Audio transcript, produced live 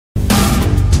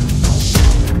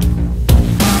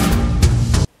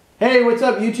Hey, what's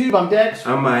up YouTube? I'm Dex.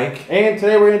 I'm Mike. And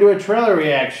today we're going to do a trailer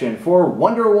reaction for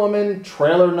Wonder Woman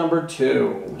trailer number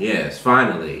 2. Yes,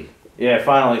 finally. Yeah,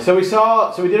 finally. So we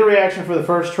did a reaction for the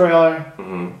first trailer.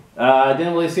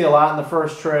 Didn't really see a lot in the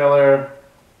first trailer.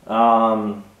 I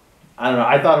don't know,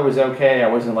 I thought it was okay. I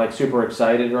wasn't like super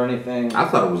excited or anything. I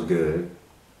thought it was good.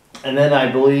 And then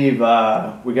I believe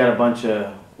we got a bunch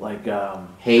of like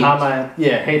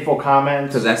hateful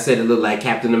comments. Because I said it looked like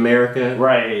Captain America.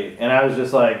 Right. And I was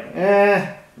just like,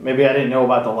 maybe I didn't know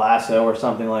about the lasso or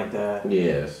something like that.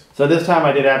 Yes. So this time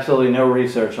I did absolutely no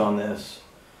research on this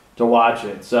to watch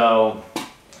it. So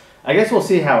I guess we'll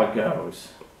see how it goes.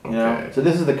 You know? So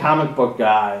this is the comic book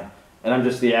guy, and I'm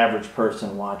just the average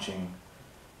person watching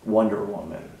Wonder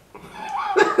Woman.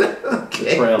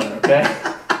 Okay. The trailer, okay?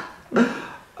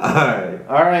 Alright.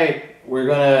 Alright, we're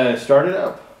gonna start it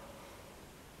up.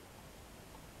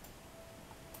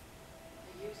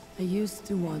 I used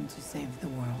to want to save the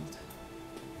world.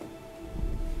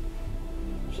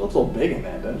 She looks a little big in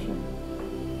that, doesn't she?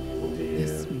 Yeah.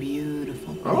 This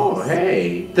beautiful place. Oh,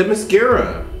 hey. The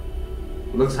mascara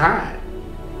looks hot.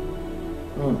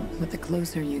 But the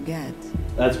closer you get,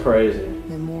 That's crazy.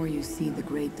 the more you see the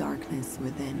great darkness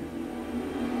within.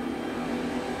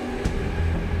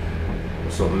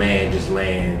 So man just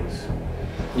lands.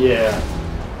 Yeah.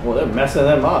 Well, they're messing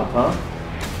them up, huh?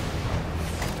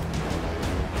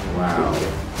 Wow.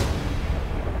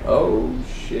 Oh,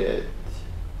 shit.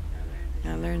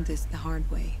 I learned this the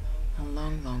hard way a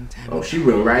long, long time Oh, ago. she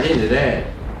went right into that.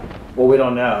 Well, we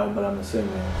don't know, but I'm assuming.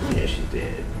 Yeah, she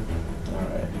did.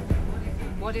 Alright.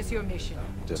 What is your mission?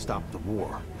 To stop the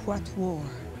war. What war?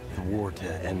 The war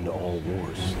to end all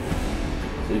wars.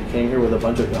 So you came here with a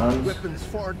bunch of guns? Weapons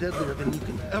far deadlier than you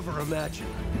can ever imagine.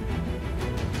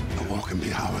 The war can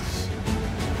be ours.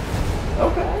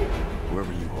 Okay.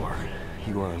 Wherever you are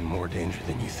in more danger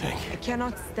than you think. I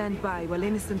cannot stand by while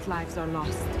innocent lives are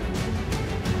lost.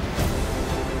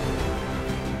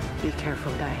 Be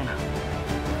careful, Diana.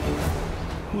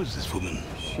 Who is this woman?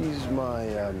 She's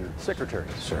my secretary,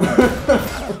 sir.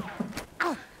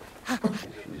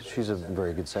 She's a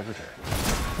very good secretary.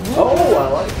 Oh, I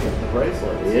like it. The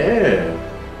bracelet.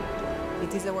 Yeah.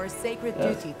 It is our sacred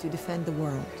duty to defend the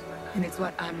world. And it's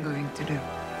what I'm going to do.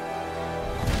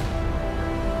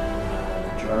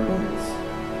 Germans.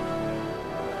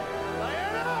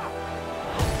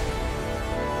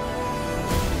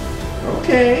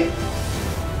 Okay.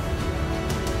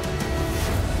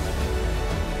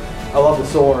 I love the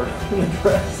sword and the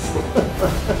dress.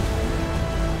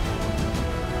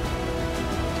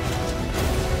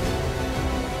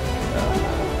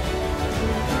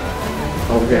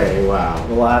 Okay, wow.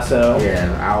 The lasso.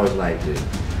 Yeah, I always liked it.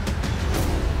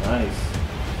 Nice.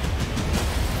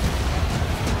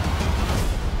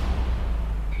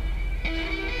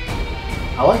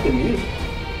 I like the music.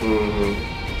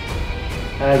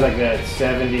 It has like that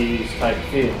 70s type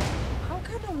feel. How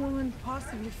can a woman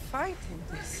possibly fight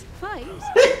in this? Fight?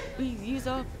 We use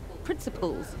our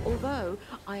principles, although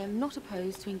I am not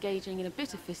opposed to engaging in a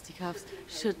bit of fisticuffs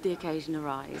should the occasion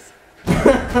arise.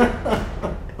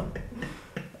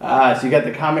 Ah, so you got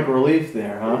the comic relief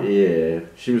there, huh? Yeah,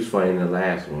 she was funny in the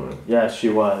last one. Yes, she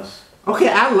was. Okay,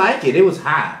 I like it. It was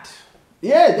hot.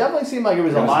 Yeah, it definitely seemed like it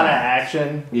was a lot of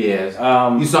action. Yes.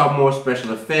 You saw more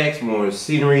special effects, more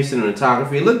scenery,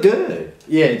 cinematography. It looked good.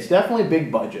 Yeah, it's definitely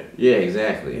big budget. Yeah,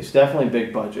 exactly. It's definitely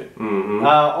big budget.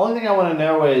 Only thing I want to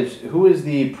know is who is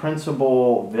the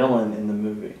principal villain in the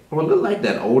movie? Well, it looked like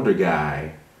that older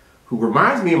guy who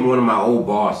reminds me of one of my old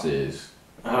bosses.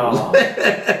 Oh.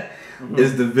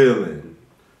 Is the villain.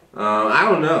 I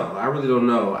don't know. I really don't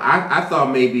know. I thought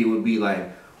maybe it would be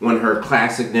like one of her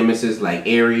classic nemesis, like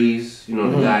Ares. You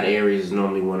know, the god Ares is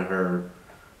normally one of her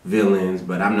villains,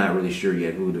 but I'm not really sure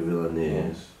yet who the villain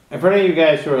is. And for any of you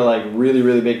guys who are like really,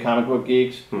 really big comic book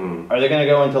geeks, are they going to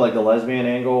go into like the lesbian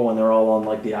angle when they're all on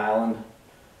like the island?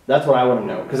 That's what I want to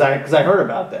know, because I heard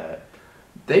about that.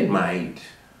 They might.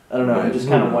 I don't know. I'm just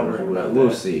kind of wondering about that.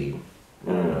 We'll see.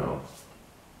 I don't know.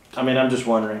 I mean, I'm just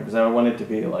wondering because I want it to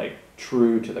be like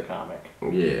true to the comic.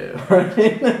 Yeah.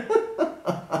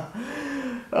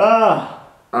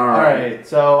 All right.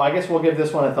 So I guess we'll give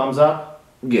this one a thumbs up.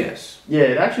 Yes. Yeah,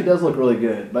 it actually does look really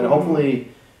good, but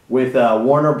hopefully with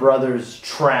Warner Brothers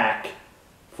track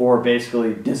for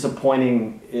basically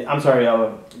disappointing. I'm sorry,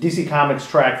 DC Comics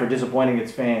track for disappointing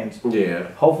its fans. Yeah.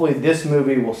 Hopefully this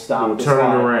movie will stop. We'll turn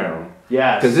it around.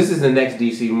 Yeah. Because this is the next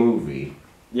DC movie.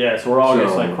 Yeah, so we're all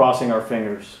just like crossing our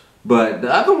fingers. But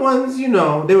the other ones, you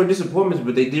know, they were disappointments,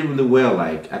 but they did really well.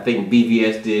 Like, I think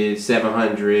BVS did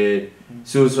 700.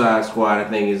 Suicide Squad, I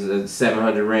think, is a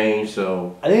 700 range,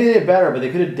 so... I think they did better, but they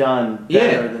could have done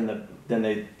better than than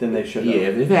they should have. Yeah,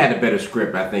 if they had a better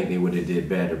script, I think they would have did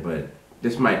better. But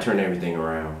this might turn everything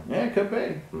around. Yeah, it could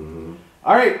be.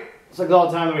 All right. It's like all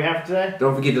the time that we have today.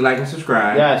 Don't forget to like and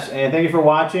subscribe. Yes, and thank you for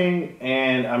watching.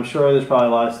 And I'm sure there's probably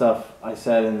a lot of stuff I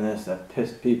said in this that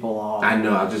pissed people off. I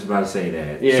know. I was just about to say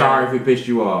that. Yeah. Sorry if we pissed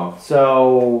you off.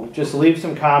 So just leave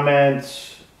some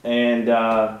comments and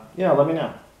let me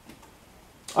know.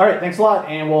 All right, thanks a lot,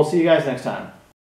 and we'll see you guys next time.